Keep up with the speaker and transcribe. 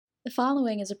The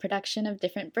following is a production of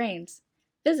Different Brains.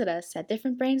 Visit us at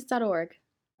differentbrains.org.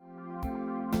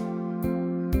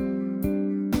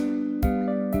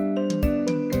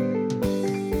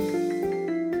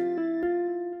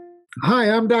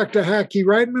 Hi, I'm Dr. Hackie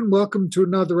Reitman. Welcome to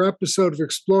another episode of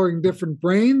Exploring Different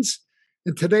Brains.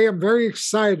 And today I'm very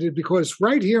excited because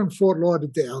right here in Fort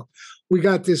Lauderdale, we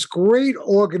got this great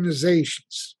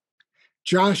organizations,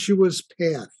 Joshua's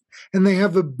Path, and they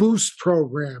have a boost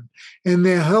program. And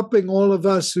they're helping all of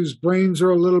us whose brains are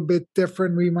a little bit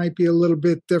different. We might be a little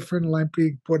bit different, might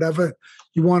be whatever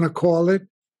you want to call it.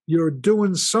 You're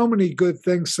doing so many good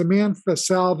things. Samantha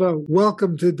Salva,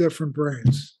 welcome to Different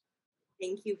Brains.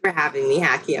 Thank you for having me,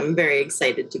 Hackie. I'm very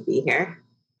excited to be here.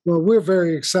 Well, we're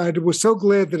very excited. We're so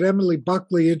glad that Emily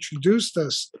Buckley introduced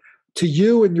us to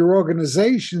you and your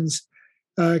organizations.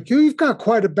 You've got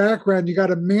quite a background. You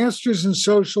got a master's in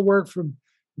social work from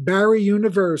Barry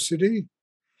University.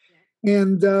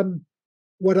 And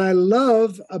what I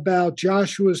love about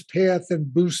Joshua's Path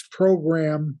and Boost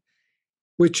program,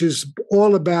 which is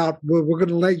all about, well, we're going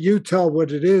to let you tell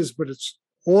what it is, but it's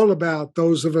all about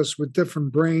those of us with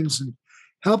different brains and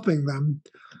helping them.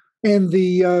 And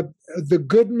the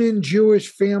Goodman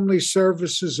Jewish Family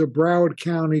Services of Broward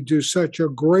County do such a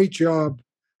great job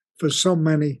for so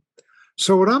many.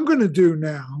 So what I'm going to do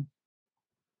now,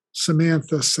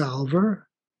 Samantha Salva,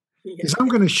 is I'm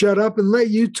going to shut up and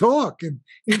let you talk and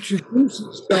introduce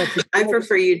yourself. I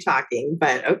prefer you talking,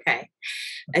 but okay.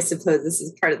 I suppose this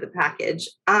is part of the package.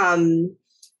 All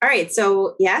right.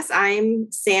 So yes,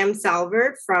 I'm Sam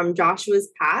Salver from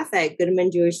Joshua's Path at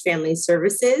Goodman Jewish Family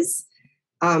Services.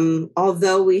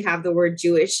 Although we have the word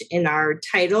Jewish in our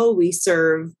title, we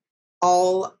serve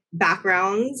all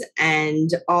backgrounds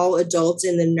and all adults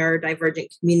in the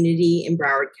neurodivergent community in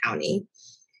Broward County.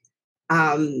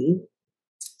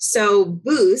 So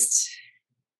Boost,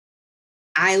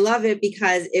 I love it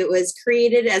because it was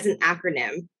created as an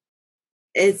acronym.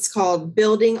 It's called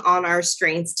Building on Our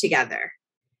Strengths Together.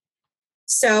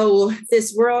 So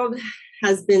this world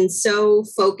has been so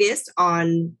focused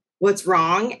on what's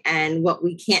wrong and what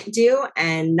we can't do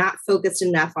and not focused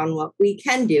enough on what we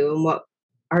can do and what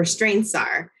our strengths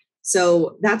are.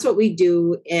 So that's what we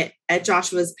do at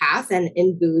Joshua's Path and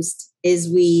in Boost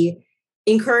is we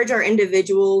encourage our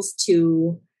individuals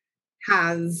to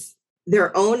have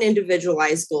their own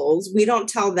individualized goals. We don't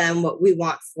tell them what we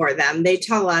want for them. They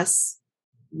tell us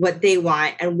what they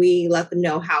want and we let them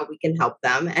know how we can help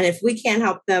them. And if we can't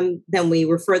help them, then we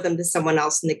refer them to someone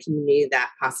else in the community that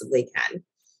possibly can.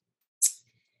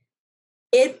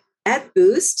 At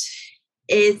Boost,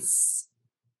 it's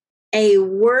a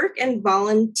work and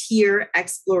volunteer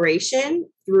exploration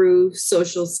through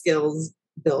social skills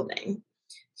building.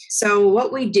 So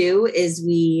what we do is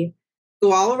we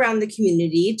go all around the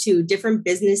community to different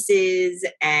businesses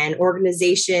and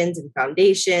organizations and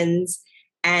foundations.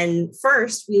 And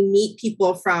first, we meet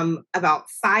people from about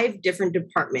 5 different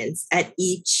departments at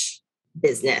each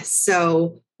business.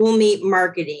 So we'll meet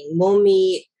marketing, we'll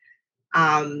meet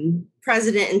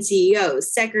president and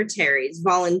CEOs, secretaries,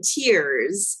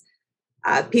 volunteers,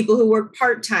 people who work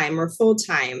part-time or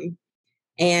full-time.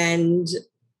 And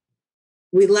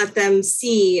we let them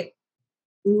see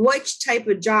which type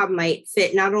of job might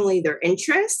fit not only their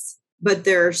interests, but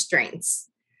their strengths.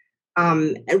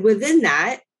 And within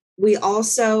that, we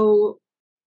also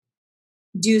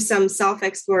do some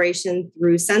self-exploration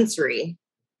through sensory.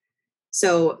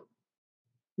 So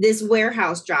this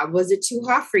warehouse job, was it too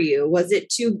hot for you? Was it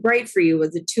too bright for you?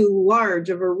 Was it too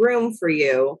large of a room for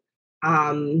you?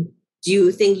 Do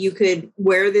you think you could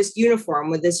wear this uniform?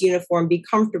 Would this uniform be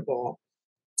comfortable?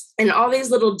 And all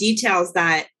these little details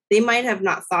that they might have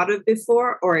not thought of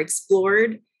before or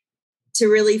explored to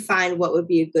really find what would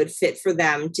be a good fit for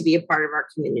them to be a part of our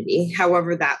community,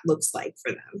 however that looks like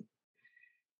for them.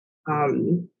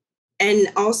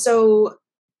 And also,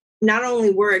 not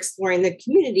only we're exploring the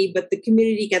community, but the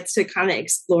community gets to kind of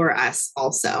explore us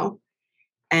also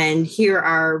and hear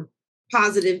our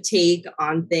positive take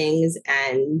on things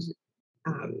and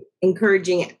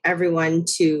encouraging everyone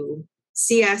to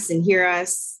see us and hear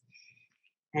us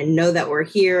and know that we're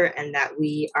here and that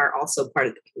we are also part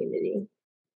of the community.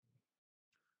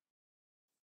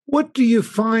 What do you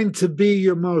find to be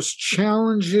your most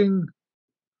challenging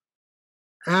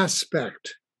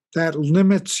aspect that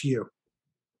limits you?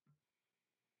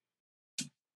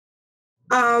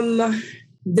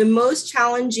 The most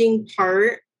challenging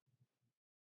part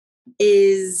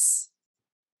is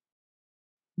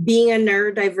being a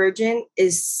neurodivergent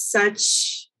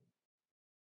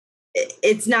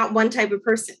it's not one type of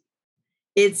person.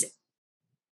 It's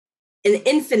an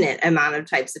infinite amount of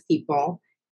types of people.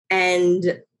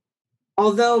 And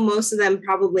although most of them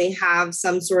probably have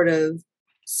some sort of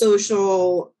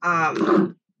social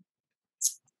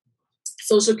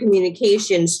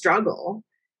communication struggle,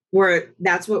 where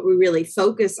that's what we really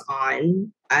focus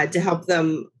on to help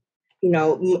them.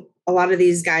 A lot of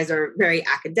these guys are very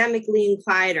academically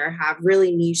inclined or have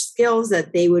really niche skills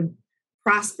that they would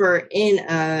prosper in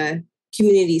a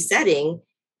community setting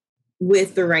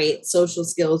with the right social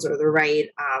skills or the right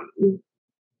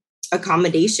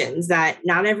accommodations that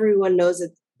not everyone knows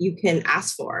that you can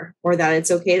ask for, or that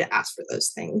it's okay to ask for those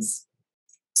things.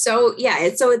 So yeah,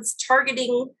 it's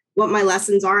targeting what my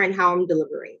lessons are and how I'm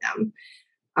delivering them.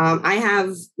 I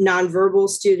have nonverbal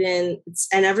students,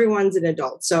 and everyone's an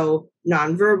adult. So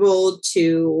nonverbal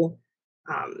to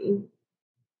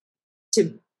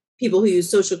people who use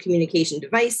social communication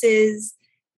devices.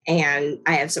 And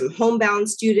I have some homebound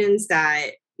students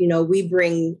that, we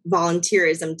bring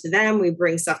volunteerism to them. We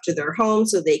bring stuff to their home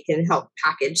so they can help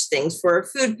package things for a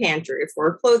food pantry, for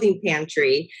a clothing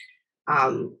pantry.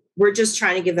 We're just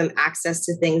trying to give them access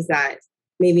to things that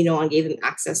maybe no one gave them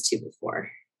access to before.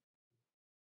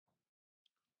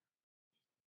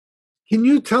 Can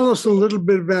you tell us a little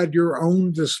bit about your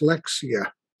own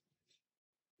dyslexia?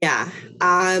 Yeah.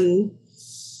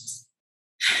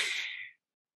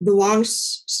 The long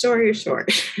story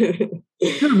short.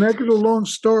 Yeah, make it a long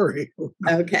story.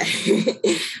 Okay.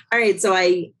 All right. So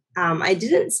I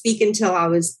didn't speak until I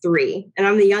was 3, and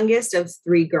I'm the youngest of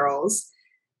 3 girls.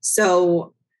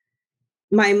 So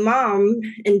my mom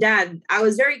and dad, I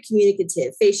was very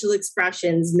communicative, facial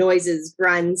expressions, noises,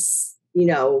 grunts,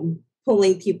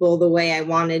 pulling people the way I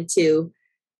wanted to,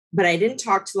 but I didn't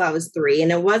talk till I was 3.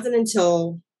 And it wasn't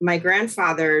until my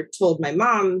grandfather told my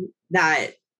mom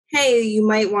that, hey, you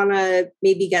might want to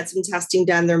maybe get some testing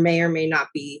done. There may or may not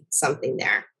be something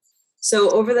there.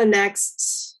 So over the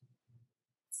next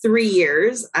 3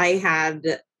 years, I had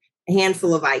a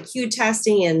handful of IQ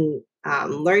testing and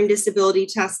learning disability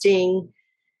testing.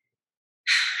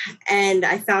 And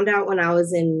I found out when I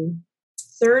was in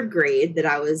 3rd grade that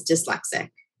I was dyslexic.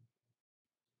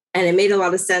 And it made a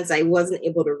lot of sense. I wasn't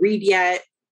able to read yet.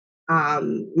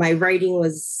 My writing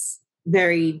was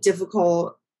very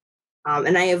difficult.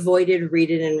 And I avoided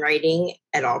reading and writing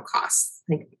at all costs.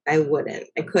 Like I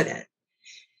couldn't.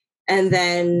 And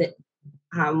then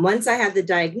once I had the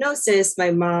diagnosis,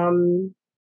 my mom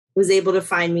was able to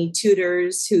find me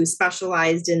tutors who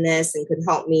specialized in this and could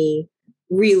help me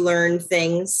relearn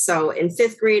things. So in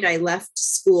 5th grade, I left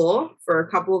school for a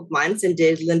couple of months and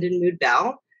did Linden Mood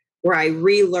Bell, where I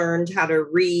relearned how to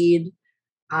read.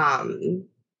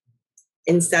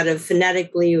 Instead of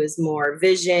phonetically, it was more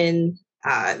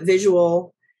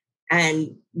visual,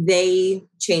 and they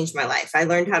changed my life. I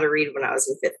learned how to read when I was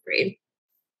in 5th grade.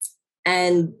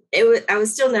 And I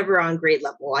was still never on grade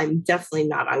level. I'm definitely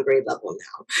not on grade level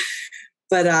now,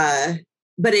 but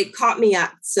it caught me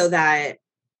up so that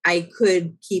I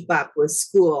could keep up with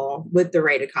school with the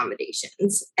right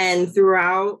accommodations. And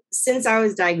since I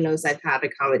was diagnosed, I've had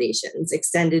accommodations,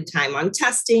 extended time on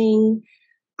testing,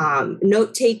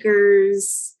 note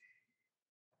takers,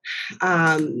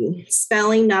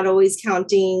 spelling, not always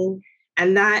counting.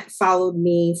 And that followed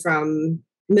me from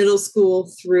middle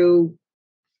school through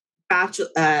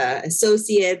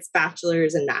associates,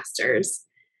 bachelor's, and master's.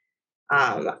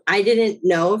 I didn't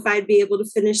know if I'd be able to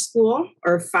finish school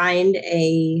or find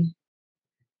a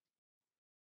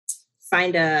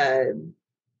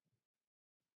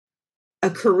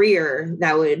career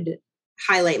that would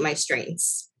highlight my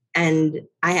strengths. And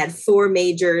I had 4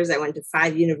 majors. I went to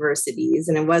 5 universities.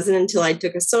 And it wasn't until I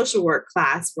took a social work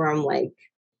class where I'm like,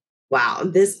 wow,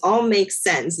 this all makes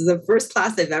sense. This is the first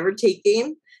class I've ever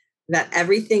taken that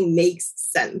everything makes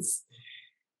sense.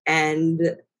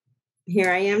 And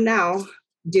here I am now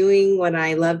doing what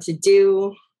I love to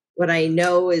do, what I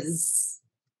know is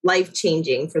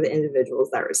life-changing for the individuals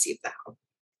that receive the help.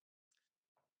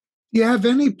 Do you have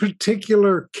any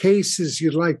particular cases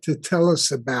you'd like to tell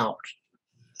us about?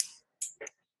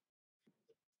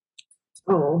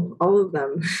 Oh, all of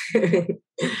them.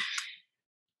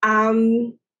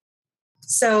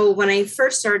 So when I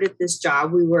first started this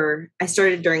job, I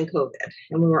started during COVID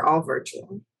and we were all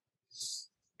virtual.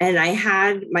 And I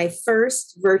had my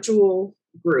first virtual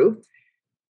group.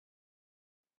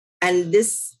 And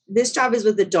this job is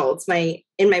with adults.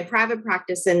 In my private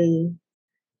practice, and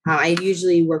I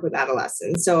usually work with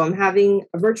adolescents. So I'm having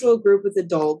a virtual group with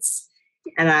adults,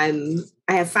 and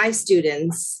I have 5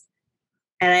 students.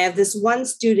 And I have this one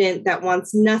student that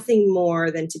wants nothing more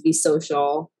than to be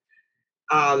social.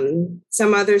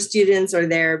 Some other students are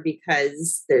there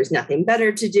because there's nothing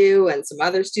better to do. And some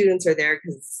other students are there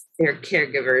because their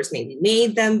caregivers maybe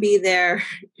made them be there.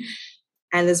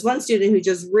 And this one student who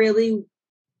just really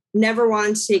never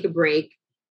wanted to take a break,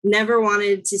 never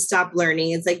wanted to stop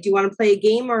learning. It's like, do you want to play a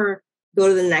game or go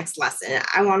to the next lesson?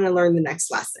 I want to learn the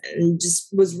next lesson, and just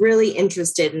was really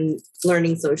interested in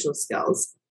learning social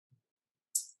skills.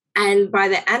 And by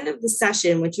the end of the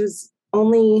session, which was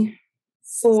only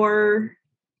 4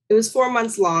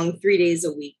 months long, 3 days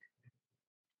a week,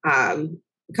 a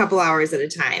couple hours at a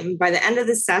time. By the end of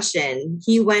the session,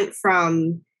 he went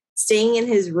from staying in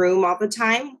his room all the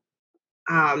time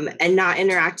and not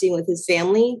interacting with his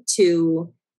family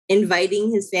to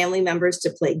inviting his family members to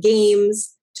play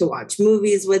games, to watch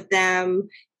movies with them.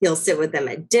 He'll sit with them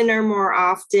at dinner more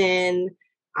often.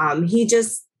 How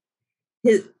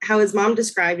his mom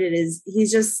described it is he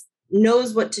just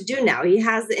knows what to do now. He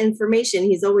has the information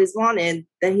he's always wanted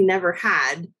that he never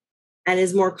had, and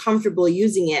is more comfortable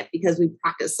using it because we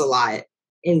practice a lot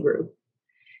in group.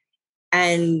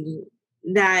 And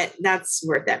that's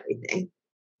worth everything.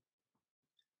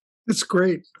 That's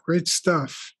great. Great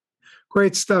stuff.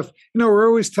 Great stuff. We're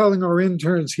always telling our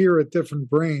interns here at Different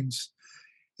Brains,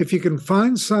 if you can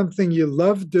find something you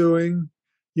love doing,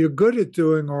 you're good at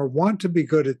doing, or want to be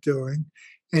good at doing,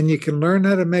 and you can learn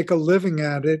how to make a living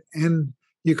at it, and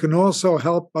you can also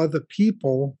help other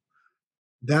people,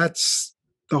 that's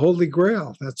the Holy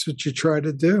Grail. That's what you try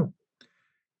to do.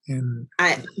 And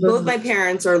both my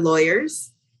parents are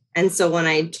lawyers. And so when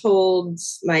I told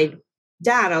my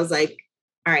dad, I was like,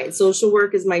 all right, social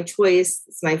work is my choice.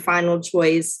 It's my final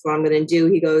choice. What I'm going to do.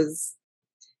 He goes,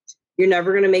 you're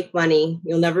never going to make money.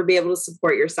 You'll never be able to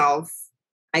support yourself.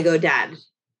 I go, Dad,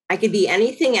 I could be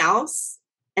anything else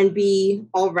and be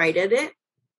all right at it,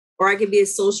 or I could be a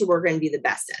social worker and be the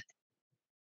best at it.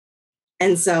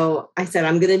 And so I said,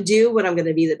 I'm going to do what I'm going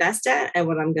to be the best at and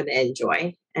what I'm going to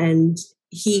enjoy. And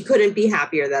he couldn't be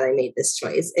happier that I made this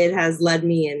choice. It has led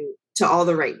me into all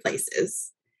the right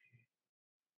places.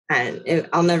 And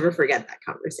I'll never forget that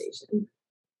conversation.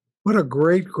 What a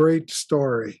great, great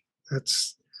story.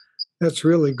 That's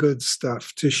really good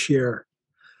stuff to share.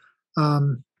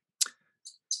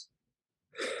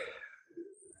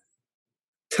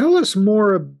 Tell us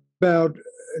more about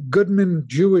Goodman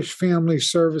Jewish Family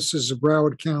Services of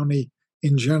Broward County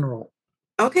in general.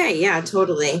 Okay, yeah,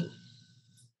 totally.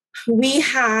 We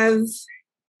have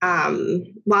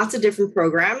lots of different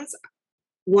programs.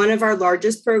 One of our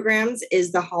largest programs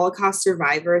is the Holocaust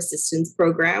Survivor Assistance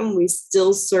Program. We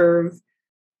still serve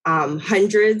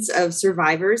hundreds of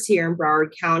survivors here in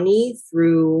Broward County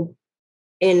through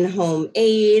in-home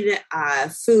aid,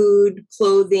 food,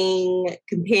 clothing,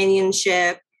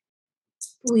 companionship.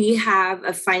 We have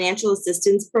a financial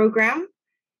assistance program.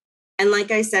 And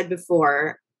like I said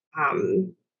before,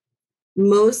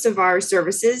 most of our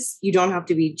services, you don't have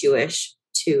to be Jewish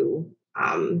to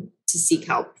seek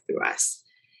help through us.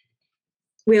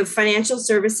 We have financial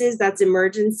services, that's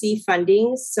emergency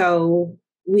funding. So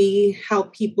we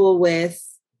help people with,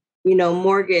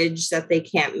 mortgage that they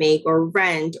can't make, or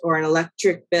rent, or an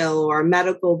electric bill, or a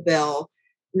medical bill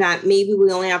that maybe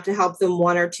we only have to help them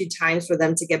 1 or 2 times for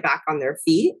them to get back on their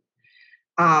feet.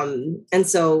 And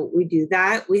so we do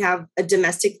that. We have a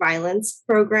domestic violence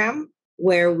program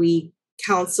where we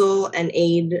counsel and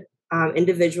aid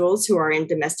individuals who are in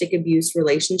domestic abuse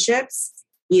relationships,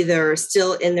 either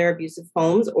still in their abusive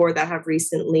homes or that have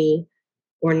recently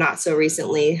or not so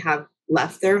recently have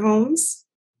left their homes.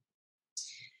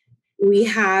 We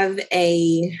have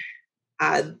the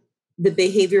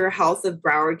Behavioral Health of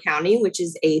Broward County, which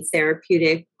is a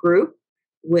therapeutic group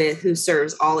who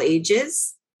serves all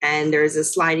ages. And there's a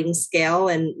sliding scale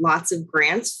and lots of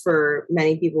grants for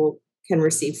many people can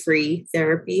receive free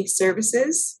therapy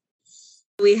services.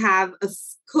 We have a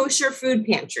kosher food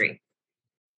pantry.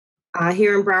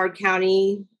 Here in Broward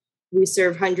County, we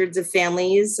serve hundreds of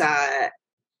families.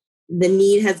 The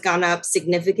need has gone up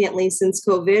significantly since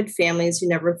COVID. Families who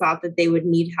never thought that they would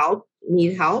need help.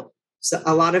 So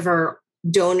a lot of our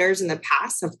donors in the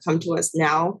past have come to us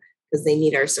now because they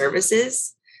need our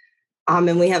services.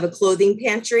 And we have a clothing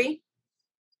pantry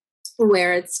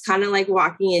where it's kind of like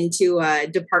walking into a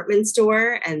department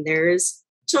store, and there's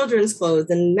children's clothes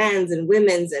and men's and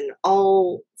women's and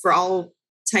for all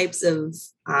types of,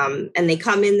 and they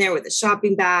come in there with a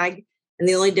shopping bag. And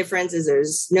the only difference is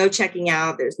there's no checking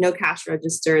out, there's no cash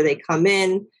register. They come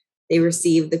in, they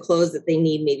receive the clothes that they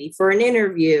need maybe for an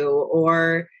interview,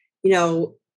 or,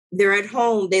 they're at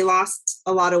home. They lost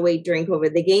a lot of weight during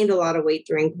COVID. They gained a lot of weight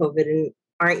during COVID and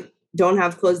don't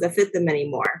have clothes that fit them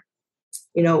anymore.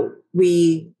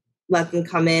 We let them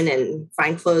come in and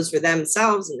find clothes for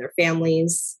themselves and their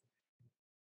families.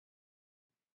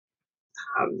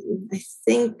 I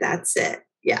think that's it.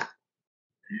 Yeah.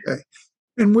 Okay.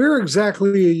 And where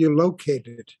exactly are you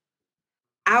located?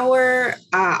 Our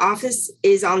office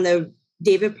is on the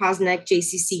David Posnick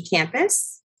JCC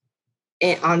campus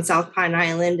on South Pine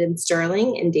Island in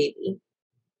Sterling and Davie.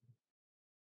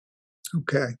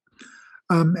 Okay.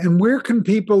 And where can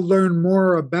people learn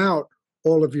more about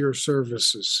all of your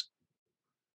services?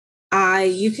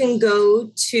 You can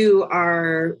go to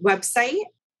our website,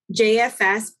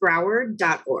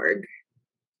 jfsbroward.org.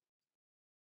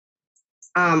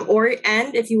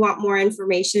 And if you want more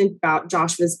information about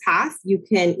Joshua's Path, you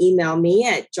can email me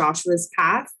at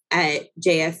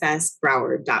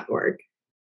joshuaspath@jfsbroward.org.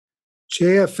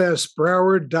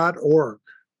 jfsbroward.org.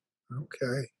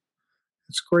 Okay.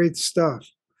 That's great stuff.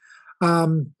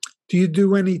 Do you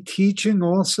do any teaching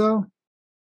also?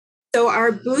 So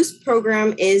our Boost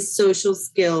program is social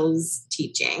skills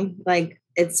teaching, like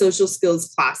it's social skills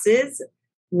classes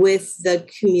with the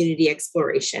community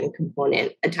exploration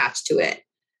component attached to it.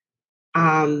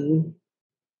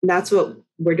 That's what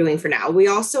we're doing for now. We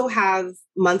also have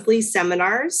monthly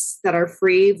seminars that are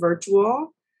free,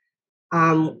 virtual.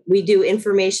 We do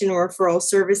information referral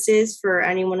services for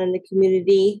anyone in the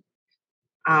community.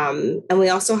 And we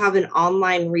also have an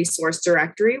online resource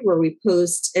directory where we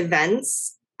post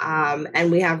events,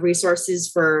 and we have resources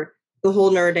for the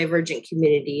whole neurodivergent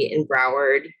community in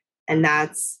Broward. And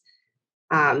that's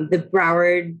the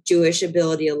Broward Jewish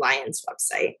Ability Alliance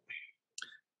website.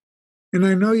 And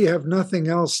I know you have nothing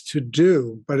else to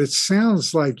do, but it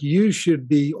sounds like you should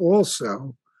be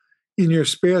also in your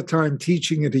spare time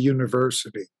teaching at a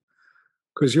university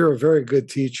because you're a very good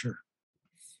teacher.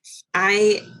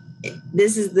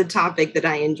 This is the topic that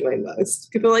I enjoy most.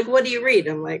 People are like, what do you read?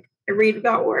 I'm like, I read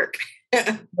about work.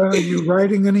 Are you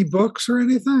writing any books or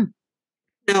anything?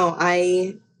 No,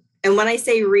 and when I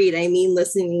say read, I mean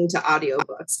listening to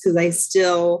audiobooks because I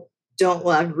still don't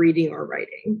love reading or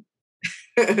writing.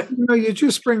 You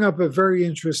just bring up a very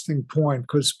interesting point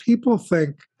because people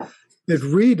think that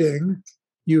reading,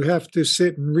 you have to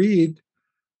sit and read,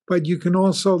 but you can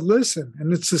also listen.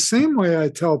 And it's the same way I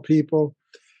tell people.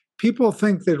 People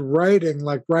think that writing,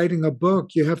 like writing a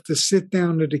book, you have to sit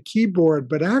down at a keyboard,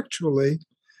 but actually,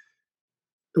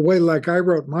 the way like I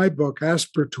wrote my book,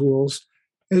 Asper Tools,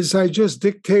 is I just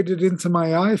dictated into my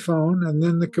iPhone and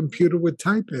then the computer would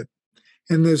type it.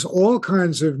 And there's all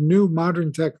kinds of new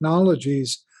modern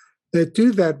technologies that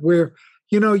do that where,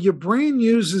 your brain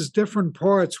uses different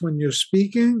parts when you're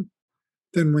speaking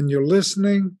than when you're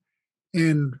listening.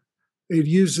 And it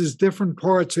uses different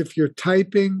parts if you're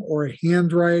typing or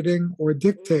handwriting or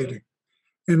dictating.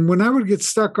 And when I would get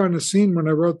stuck on a scene when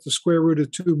I wrote the Square Root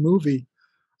of Two movie,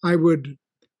 I would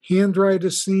handwrite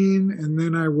a scene and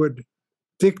then I would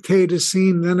dictate a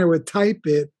scene, then I would type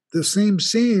it, the same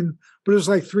scene, but it was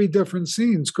like 3 different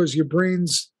scenes because your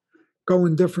brains go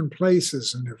in different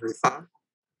places and everything.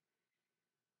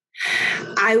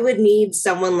 I would need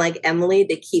someone like Emily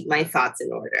to keep my thoughts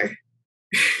in order.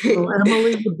 Well,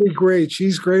 Emily would be great.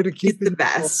 She's great at keeping. She's the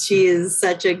best. She is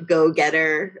such a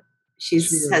go-getter. She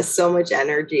has so much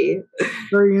energy.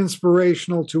 Very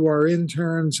inspirational to our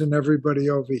interns and everybody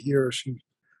over here. She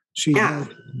has.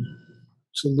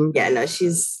 Absolutely. Yeah, no,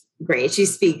 she's great. She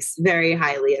speaks very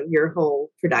highly of your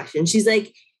whole production. She's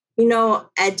like,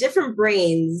 at Different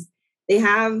Brains, they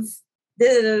have,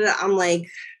 I'm like,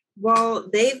 well,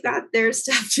 they've got their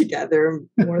stuff together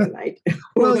more than I do.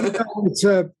 Well,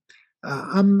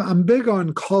 I'm big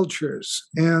on cultures,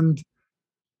 and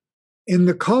in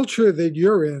the culture that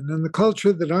you're in and the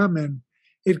culture that I'm in,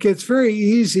 it gets very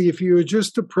easy if you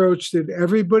just approach that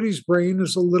everybody's brain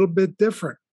is a little bit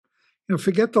different.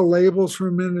 Forget the labels for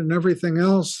a minute and everything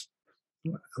else,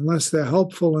 unless they're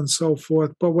helpful and so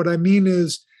forth. But what I mean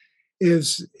is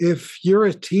if you're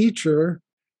a teacher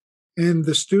and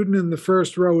the student in the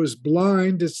first row is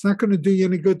blind, it's not going to do you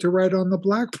any good to write on the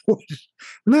blackboard.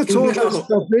 And that's all that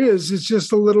stuff is. It's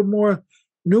just a little more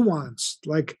nuanced.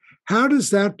 Like, how does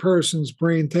that person's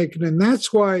brain take it? And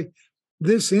that's why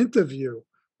this interview,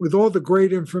 with all the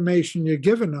great information you're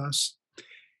giving us,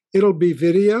 it'll be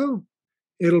video,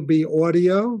 it'll be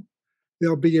audio,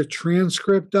 there'll be a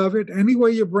transcript of it. Any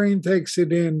way your brain takes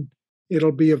it in,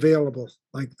 it'll be available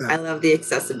like that. I love the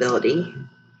accessibility.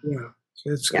 Yeah.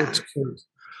 It's good.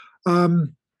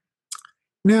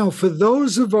 Now, for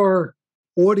those of our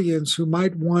audience who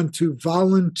might want to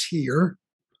volunteer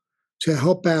to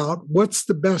help out, what's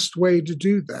the best way to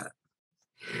do that?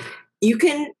 You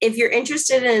can, if you're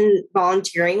interested in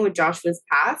volunteering with Joshua's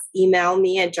Path, email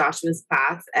me at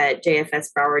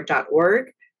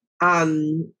joshuaspath@jfsbroward.org.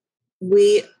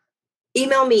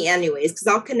 Email me anyways, because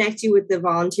I'll connect you with the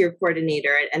volunteer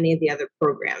coordinator at any of the other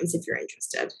programs if you're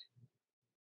interested.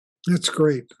 That's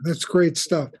great. That's great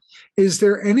stuff. Is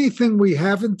there anything we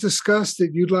haven't discussed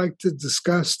that you'd like to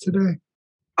discuss today?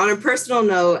 On a personal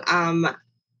note,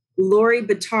 Lori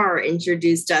Batar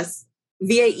introduced us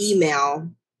via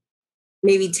email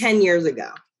maybe 10 years ago,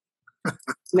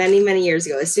 many, many years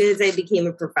ago, as soon as I became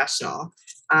a professional.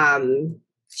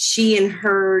 She and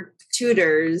her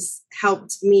tutors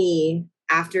helped me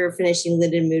after finishing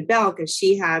Linden Mood Bell, because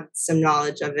she had some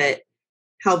knowledge of it,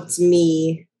 helped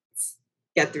me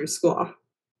get through school.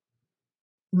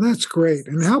 That's great.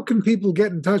 And how can people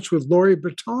get in touch with Lori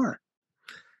Batar?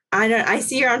 I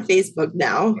see her on Facebook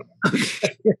now.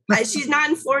 She's not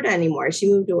in Florida anymore. She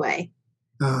moved away.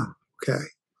 Ah, okay.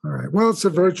 All right. Well, it's a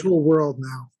virtual world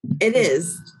now. It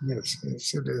is. Yes,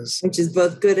 it is. Which is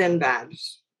both good and bad.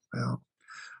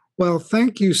 Well,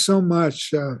 thank you so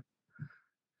much.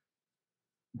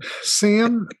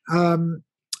 Sam,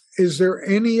 is there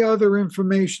any other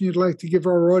information you'd like to give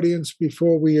our audience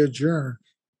before we adjourn?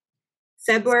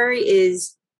 February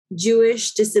is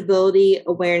Jewish Disability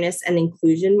Awareness and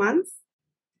Inclusion Month.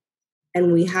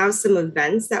 And we have some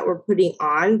events that we're putting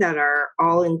on that are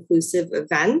all-inclusive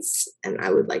events, and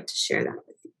I would like to share that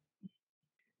with you.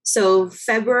 So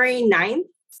February 9th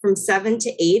from 7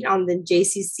 to 8 on the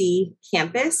JCC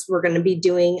campus, we're going to be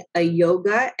doing a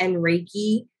yoga and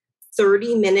Reiki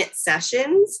 30-minute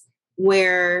sessions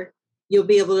where you'll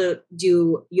be able to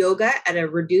do yoga at a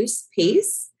reduced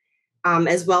pace,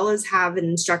 as well as have an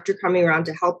instructor coming around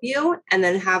to help you, and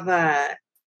then have the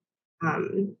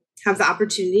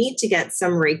opportunity to get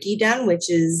some Reiki done, which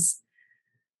is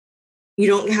you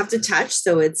don't have to touch,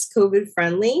 so it's COVID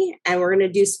friendly. And we're going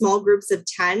to do small groups of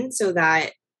 10 so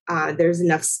that there's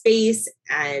enough space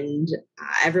and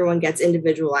everyone gets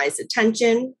individualized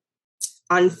attention.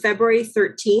 On February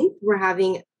 13th, we're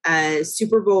having a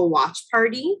Super Bowl watch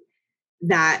party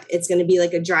that it's going to be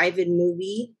like a drive-in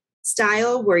movie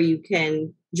style where you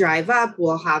can drive up.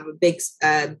 We'll have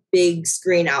a big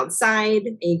screen outside,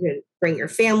 and you can bring your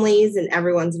families, and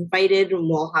everyone's invited, and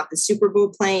we'll have the Super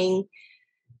Bowl playing.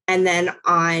 And then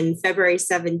on February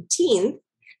 17th,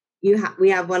 we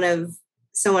have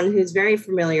someone who's very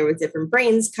familiar with Different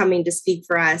Brains coming to speak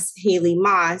for us, Haley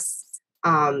Moss,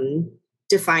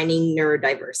 defining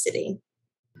neurodiversity.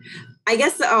 I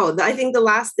guess, I think the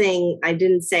last thing I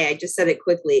didn't say, I just said it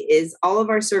quickly, is all of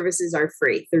our services are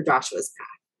free through Joshua's Path.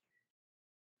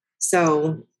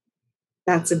 So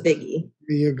that's a biggie.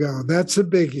 There you go. That's a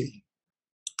biggie.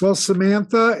 Well,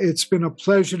 Samantha, it's been a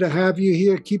pleasure to have you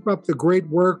here. Keep up the great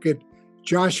work at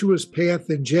Joshua's Path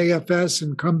and JFS,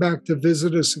 and come back to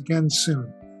visit us again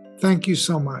soon. Thank you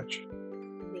so much.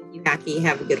 Thank you, Jackie.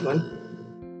 Have a good one.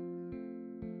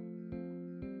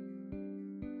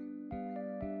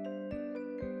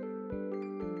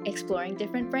 Exploring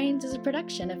Different Brains is a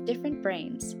production of Different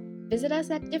Brains. Visit us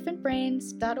at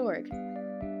differentbrains.org.